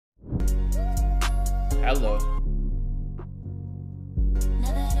Hello.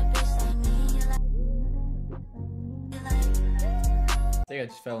 I think I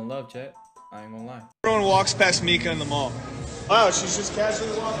just fell in love, chat. I ain't gonna lie. Everyone walks past Mika in the mall. Wow, she's just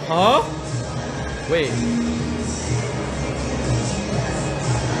casually walking. Huh? Wait.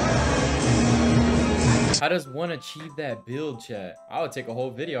 How does one achieve that build, chat? I would take a whole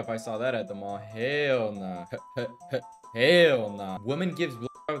video if I saw that at the mall. Hell nah. Hell nah. Woman gives blow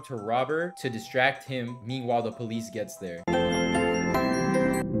to robber to distract him. Meanwhile, the police gets there.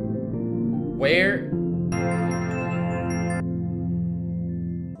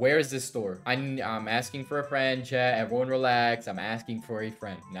 Where is this store? I'm asking for a friend, chat. Everyone relax. I'm asking for a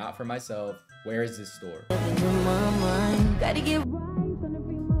friend, not for myself. Where is this store? Gotta get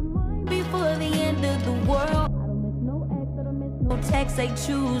right before the end of the world. I don't miss no ex, I don't miss no text, I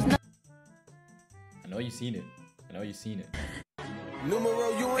choose. I know you've seen it. I know you've seen it.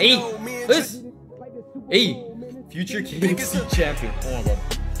 Hey, listen. Hey, future KFC champion. Oh my god.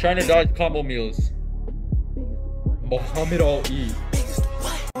 Trying to dodge combo meals. Muhammad Ali.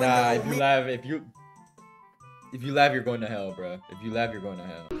 Nah, if you laugh, you're going to hell, bro. If you laugh, you're going to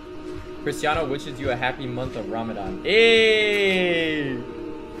hell. Cristiano wishes you a happy month of Ramadan. Hey!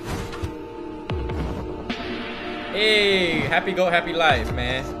 Hey! Happy go, happy life,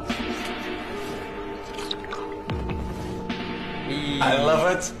 man. Hey. I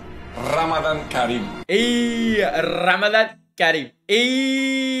love it. Ramadan Kareem. Hey! Ramadan Kareem.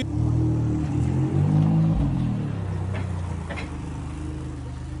 Hey!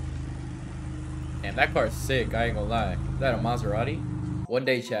 Damn, that car's sick. I ain't gonna lie. Is that a Maserati? One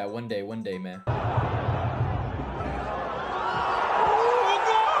day, chat. One day, man.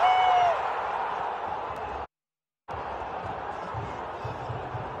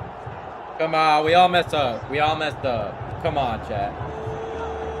 Come on, we all messed up. We all messed up. Come on, chat.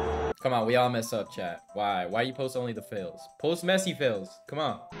 Come on, we all mess up, chat. Why? Why you post only the fails? Post messy fails. Come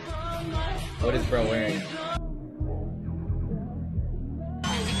on. What is bro wearing?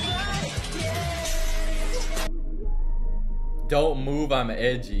 Don't move, I'm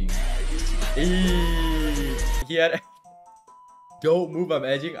edgy. Eee. He had. Don't move, I'm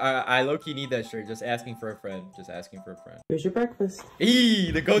edging. I low-key need that shirt. Just asking for a friend. Just asking for a friend. Here's your breakfast.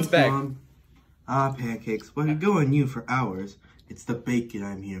 Eee, the goat's back. Mom. Ah, pancakes. What could go on you for hours? It's the bacon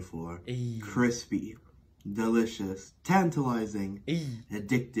I'm here for. Eee. Crispy, delicious, tantalizing, Eee.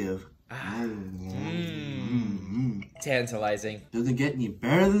 addictive. Tantalizing. Doesn't get any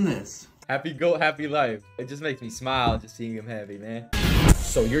better than this. Happy goat, happy life. It just makes me smile just seeing him happy, man.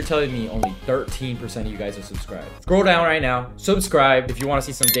 So you're telling me only 13% of you guys are subscribed. Scroll down right now. Subscribe if you want to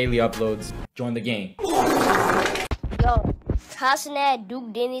see some daily uploads. Join the game. Yo, Hassanat,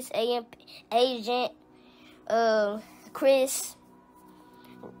 Duke, Dennis, AMP, Agent, Chris,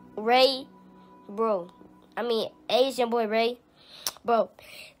 Ray, bro. I mean, Asian boy Ray, bro.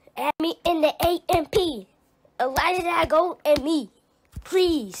 Add me in the AMP. Elijah that go and me.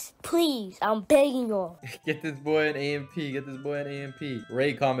 Please, please, I'm begging y'all. Get this boy an AMP. Get this boy an AMP.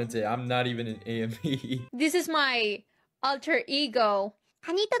 Ray commented, I'm not even an AMP. This is my alter ego.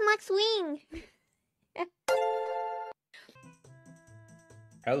 Anita Max Wing.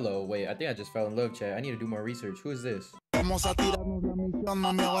 Hello, wait, I think I just fell in love, chat. I need to do more research. Who is this? Never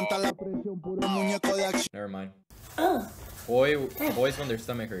mind. Boys when their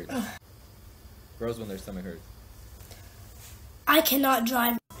stomach hurts. Girls when their stomach hurts. I cannot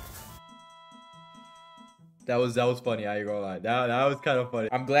drive. That was funny. I ain't gonna lie. That was kind of funny.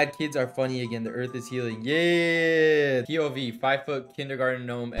 I'm glad kids are funny again. The earth is healing. Yeah. POV 5-foot kindergarten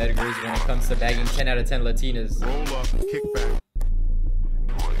gnome Edgar's when it comes to bagging 10 out of 10 Latinas. Roll up, kick back.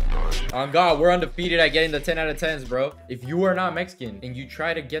 On God, we're undefeated at getting the 10 out of 10s, bro. If you are not Mexican and you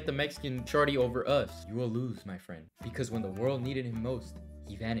try to get the Mexican shorty over us, you will lose, my friend. Because when the world needed him most,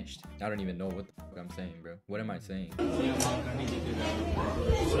 he vanished. I don't even know what the fuck I'm saying, bro. What am I saying?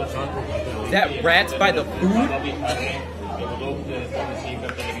 Is that rats by the food?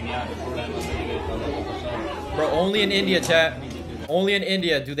 Bro, only in India, chat. Only in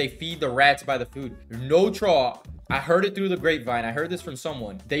India do they feed the rats by the food. No troll. I heard it through the grapevine. I heard this from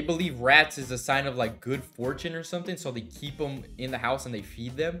someone. They believe rats is a sign of like good fortune or something. So they keep them in the house and they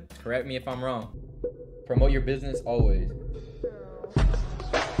feed them. Correct me if I'm wrong. Promote your business always.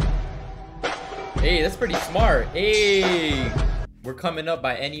 Hey, that's pretty smart. Hey, we're coming up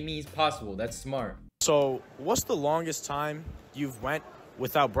by any means possible. That's smart. So, what's the longest time you've went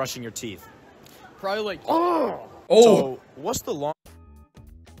without brushing your teeth? Probably like... Oh! So, what's the long...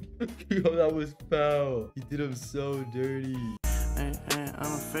 Yo, that was foul. He did him so dirty.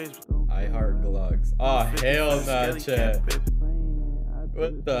 I heart Glocks. Oh, hell nah, chat.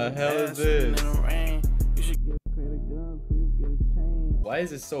 What the hell is this? Why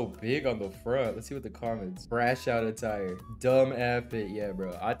is it so big on the front? Let's see what the comments. Crash out attire. Dumb fit. Yeah,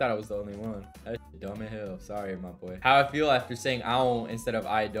 bro. I thought I was the only one. That's dumb as hell. Sorry, my boy. How I feel after saying I don't instead of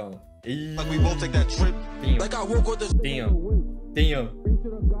I don't. Like we both take that trip. Damn. Like I woke with this. Damn. Damn.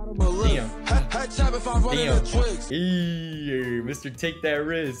 Damn. Damn. Eee, Mr. Take That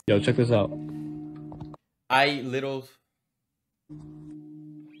Risk. Yo, check this out. I little.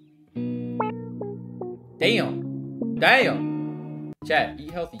 Damn. Damn. Chat, eat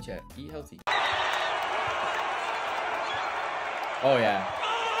healthy, chat. Eat healthy. Oh, yeah.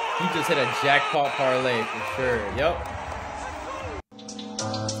 He just hit a jackpot parlay for sure. Yup.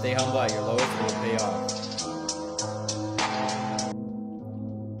 Stay humble at your lowest, it will pay off.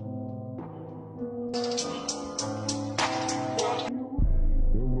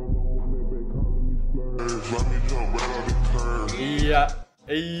 Yeah.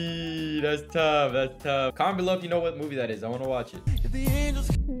 Hey, that's tough. That's tough. Comment below if you know what movie that is. I want to watch it.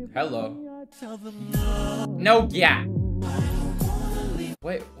 Hello. No, yeah.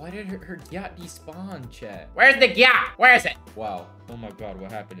 Wait, why did her yacht despawn, chat? Where's the yacht? Where is it? Wow. Oh my god,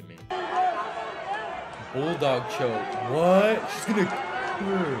 what happened to me? Bulldog choke. What? She's gonna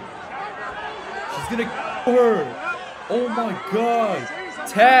kill her. She's gonna kill her. Oh my god.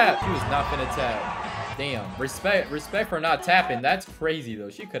 Tap. She was not gonna tap. Damn. Respect for not tapping. That's crazy though.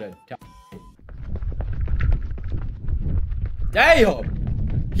 She could have tapped. Damn.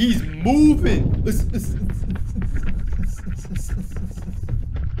 He's moving.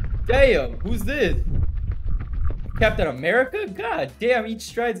 Damn, who's this? Captain America? God damn, each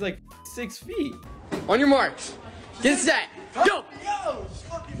stride's like 6 feet. On your marks. Get set. Go! Yo,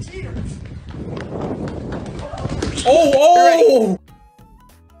 fucking cheater. Oh, oh!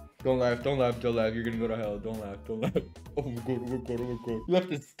 Don't laugh, don't laugh, don't laugh. You're gonna go to hell. Don't laugh, don't laugh. Oh my god, oh my god, oh my god. You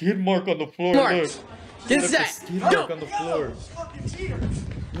left a skid mark on the floor. Marks. Get set. Skid mark on the floor. Fucking cheater.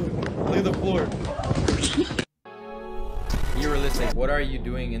 Look at the floor. Be realistic. What are you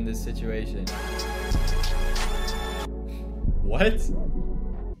doing in this situation? What?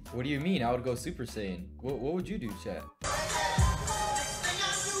 What do you mean? I would go Super Saiyan. What would you do, chat?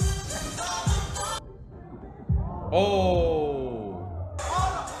 Oh.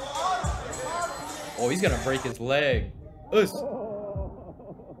 Oh, he's gonna break his leg. Us.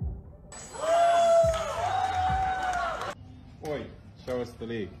 Oi, show us the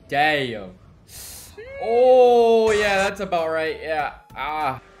league. Damn. Oh, yeah, that's about right. Yeah.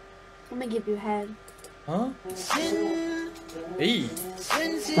 Ah. I'm gonna give you a head. Huh? Hey.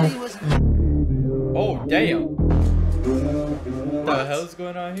 Oh, damn. What the hell's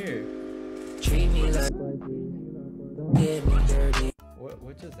going on here?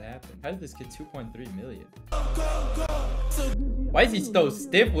 What just happened? How did this get 2.3 million? Why is he so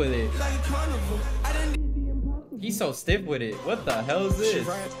stiff with it? He's so stiff with it. What the hell is this?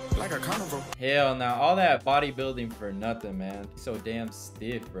 Hell no. All that bodybuilding for nothing, man. He's so damn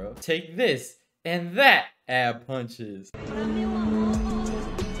stiff, bro. Take this and that. Ab punches.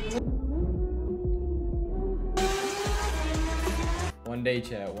 One day,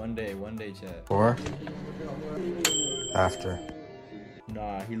 chat. One day chat. Or after.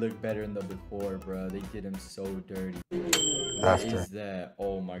 Nah, he looked better in the before, bro. They did him so dirty. What After. is that?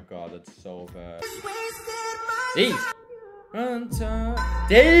 Oh my god, that's so bad. Hey! Run time.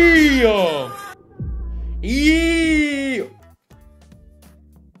 Damn! Eee!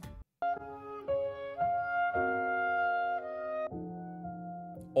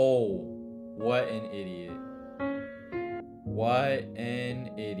 Oh, what an idiot. What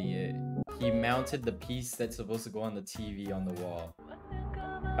an idiot. He mounted the piece that's supposed to go on the TV on the wall.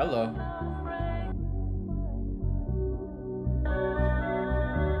 Hello.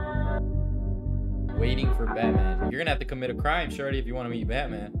 Waiting for Batman. You're gonna have to commit a crime, Shorty, if you want to meet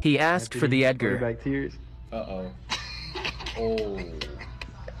Batman. He asked for the Edgar. Back tears. Uh-oh. Oh.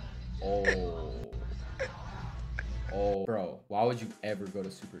 Oh. Oh. Bro, why would you ever go to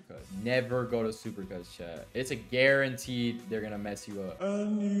Supercuts? Never go to Supercuts, chat. It's a guaranteed they're gonna mess you up. How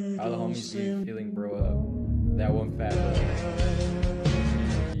the homies be feeling bro up? That one fat bro.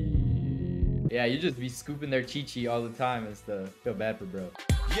 Yeah, you just be scooping their chi-chi all the time and stuff. Feel bad for bro.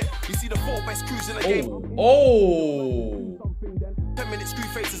 Yeah, you see the 4 best crews in the game. Oh. 10 minute screw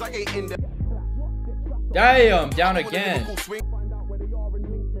faces, I ain't in there. Damn, down again.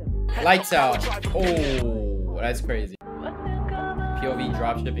 Lights out. Oh, that's crazy. POV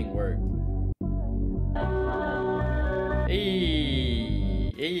dropshipping worked.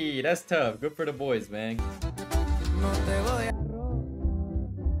 Hey, that's tough. Good for the boys, man.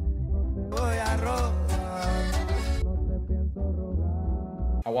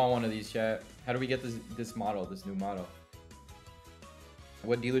 I want one of these, chat. How do we get this model, this new model?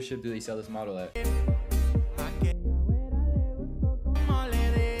 What dealership do they sell this model at?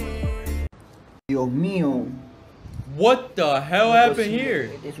 Dios mío. What the hell happened here?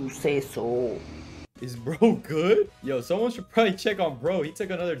 Este suceso. Is bro good? Yo, someone should probably check on bro. He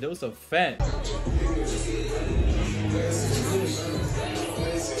took another dose of fent.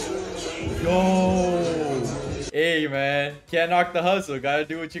 Yo. Hey, man. Can't knock the hustle. Gotta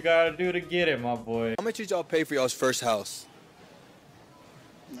do what you gotta do to get it, my boy. How much did y'all pay for y'all's first house?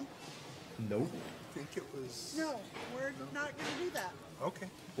 Nope. I think it was. No, we're not gonna do that. Okay.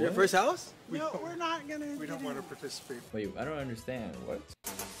 Your first house? No, we're not gonna. We don't want to participate. Wait, I don't understand. What?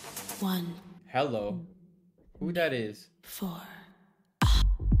 1. Hello. Who that is? 4. What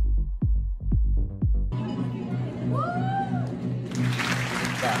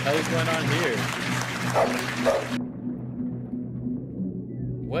the hell is going on here?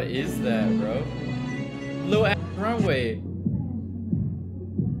 What is that, bro? Little ass runway.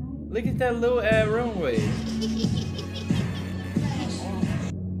 Look at that little ass runway.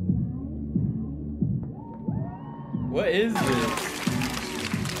 What is this?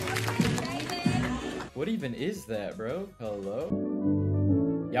 What even is that, bro?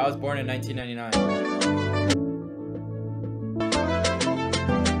 Hello? Yeah, I was born in 1999.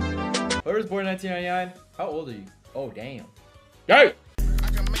 Whoever's born in 1999, how old are you? Oh, damn. Hey!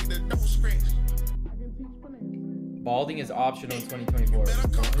 Balding is optional in 2024.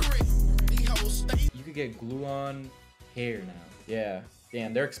 You could get glue on hair now. Yeah.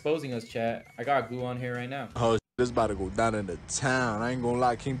 Damn, they're exposing us, chat. I got glue on hair right now. Oh, this about to go down in the town. I ain't gonna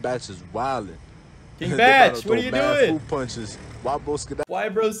lie, King Batch is wildin'. King Batch, what are you doing? Food punches. Why bro skedaddle? Why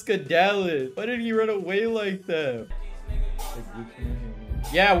bro skedaddle? Why did he run away like that?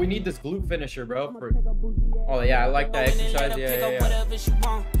 Yeah, we need this glute finisher, bro. Oh yeah, I like that exercise. Yeah.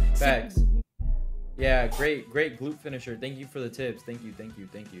 Facts. Yeah, great glute finisher. Thank you for the tips. Thank you.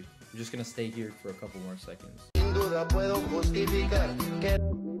 I'm just gonna stay here for a couple more seconds.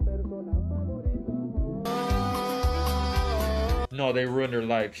 No, they ruined her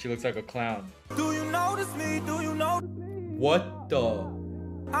life. She looks like a clown. Do you notice me? Do you know? What the?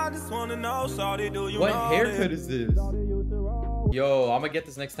 I just wanna know, shawty, do you what know haircut it? is this? Yo, I'm gonna get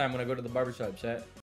this next time when I go to the barbershop, chat.